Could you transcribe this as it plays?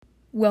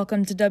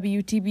Welcome to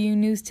WTBU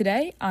News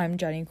Today. I'm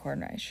Jenny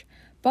Kornreich.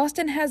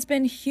 Boston has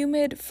been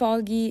humid,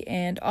 foggy,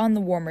 and on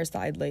the warmer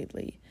side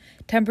lately.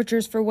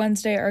 Temperatures for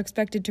Wednesday are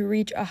expected to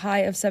reach a high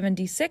of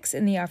 76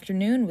 in the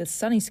afternoon with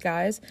sunny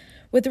skies,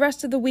 with the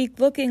rest of the week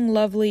looking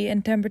lovely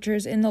and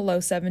temperatures in the low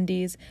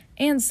 70s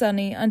and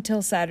sunny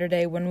until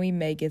Saturday when we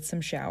may get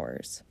some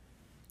showers.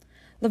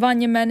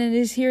 Lavanya Menon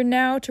is here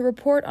now to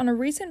report on a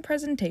recent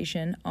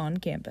presentation on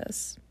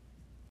campus.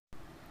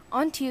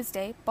 On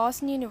Tuesday,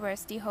 Boston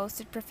University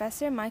hosted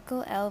Professor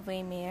Michael L.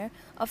 Waymayer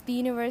of the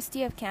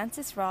University of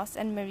Kansas Ross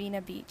and Marina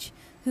Beach,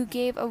 who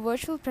gave a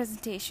virtual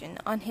presentation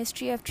on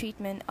history of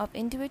treatment of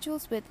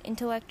individuals with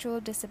intellectual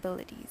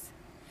disabilities.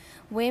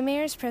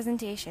 Waymayer's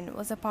presentation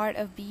was a part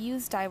of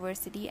BU's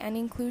Diversity and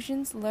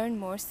Inclusion's Learn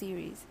More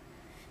series.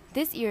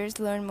 This year's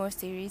Learn More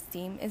series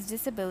theme is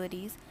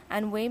disabilities,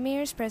 and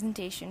Waymayer's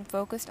presentation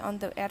focused on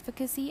the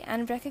advocacy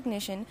and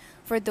recognition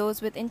for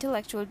those with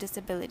intellectual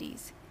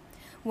disabilities.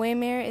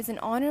 Waymayer is an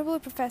honorable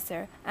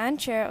professor and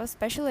chair of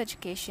special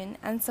education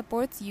and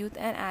supports youth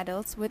and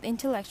adults with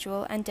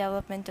intellectual and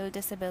developmental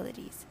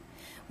disabilities.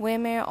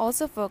 Waymayer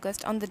also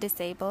focused on the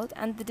disabled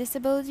and the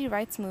disability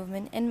rights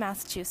movement in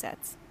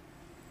Massachusetts.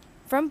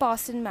 From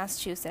Boston,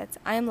 Massachusetts,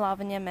 I am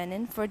Lavanya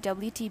Menon for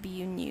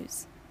WTBU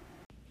News.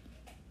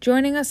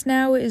 Joining us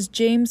now is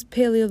James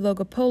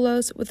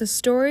Paleologopoulos with a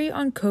story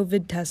on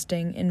COVID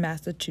testing in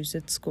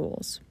Massachusetts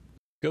schools.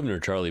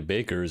 Governor Charlie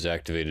Baker has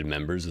activated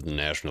members of the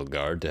National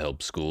Guard to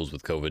help schools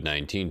with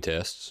COVID-19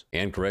 tests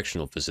and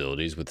correctional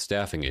facilities with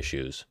staffing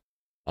issues.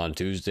 On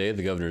Tuesday,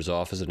 the governor's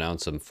office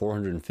announced some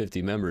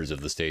 450 members of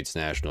the state's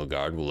National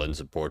Guard will lend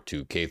support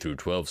to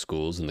K-12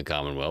 schools in the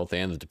Commonwealth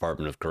and the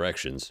Department of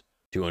Corrections.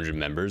 200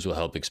 members will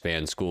help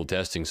expand school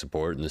testing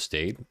support in the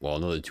state, while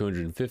another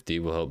 250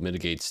 will help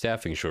mitigate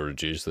staffing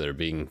shortages that are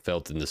being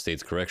felt in the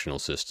state's correctional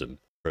system.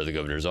 Per the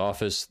governor's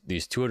office,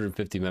 these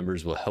 250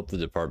 members will help the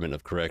Department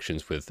of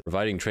Corrections with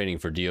providing training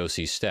for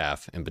DOC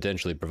staff and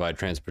potentially provide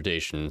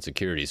transportation and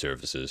security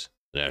services.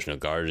 The National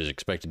Guard is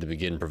expected to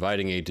begin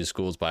providing aid to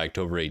schools by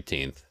October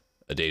 18th.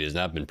 A date has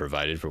not been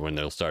provided for when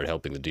they'll start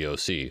helping the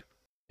DOC.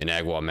 In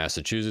Agawam,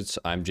 Massachusetts,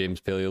 I'm James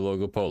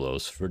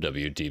Paleologopoulos for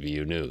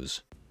WTBU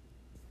News.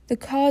 The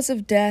cause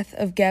of death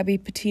of Gabby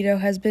Petito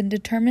has been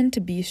determined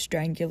to be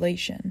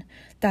strangulation.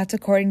 That's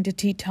according to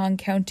Teton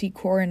County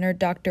Coroner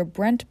Dr.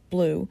 Brent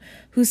Blue,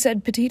 who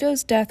said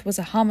Petito's death was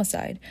a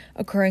homicide,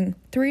 occurring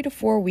 3 to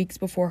 4 weeks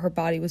before her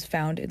body was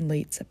found in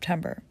late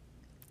September.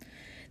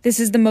 This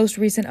is the most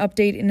recent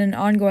update in an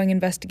ongoing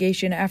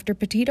investigation after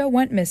Petito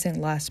went missing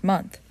last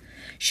month.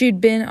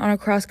 She'd been on a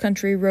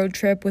cross-country road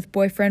trip with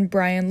boyfriend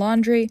Brian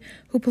Laundrie,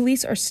 who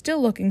police are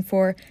still looking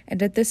for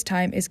and at this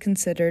time is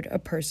considered a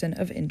person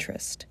of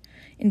interest.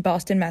 In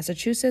Boston,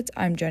 Massachusetts,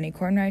 I'm Jenny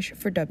Kornreich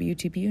for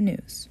WTBU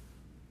News.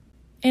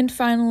 And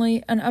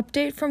finally, an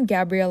update from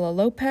Gabriela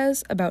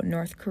Lopez about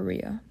North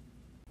Korea.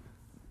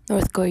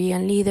 North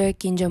Korean leader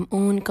Kim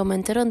Jong-un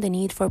commented on the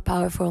need for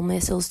powerful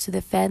missiles to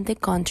defend the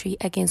country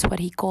against what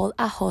he called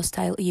a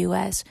hostile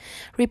U.S.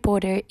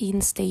 reporter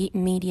in state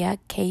media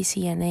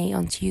KCNA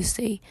on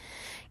Tuesday.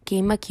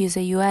 Kim accused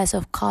the U.S.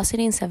 of causing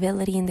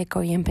instability in the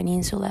Korean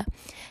peninsula.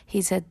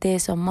 He said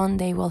this on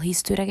Monday while he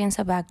stood against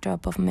a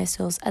backdrop of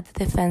missiles at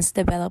the Defense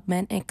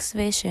Development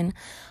Exhibition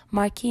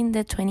marking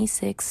the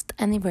 26th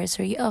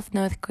anniversary of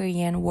North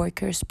Korean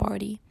Workers'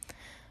 Party.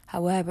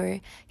 However,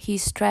 he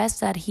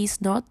stressed that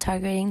he's not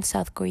targeting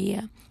South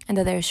Korea and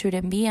that there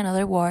shouldn't be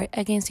another war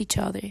against each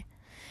other.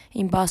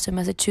 In Boston,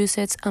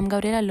 Massachusetts, I'm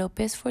Gabriela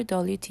Lopez for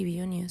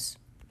WTBU News.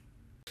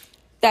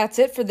 That's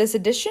it for this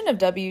edition of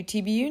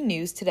WTBU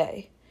News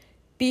Today.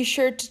 Be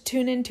sure to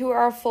tune into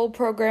our full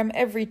program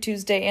every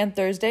Tuesday and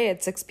Thursday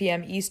at 6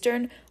 p.m.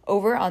 Eastern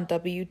over on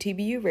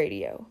WTBU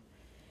Radio.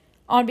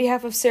 On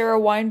behalf of Sarah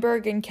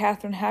Weinberg and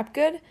Catherine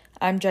Hapgood,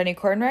 I'm Jenny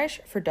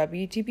Kornreich for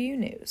WTBU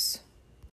News.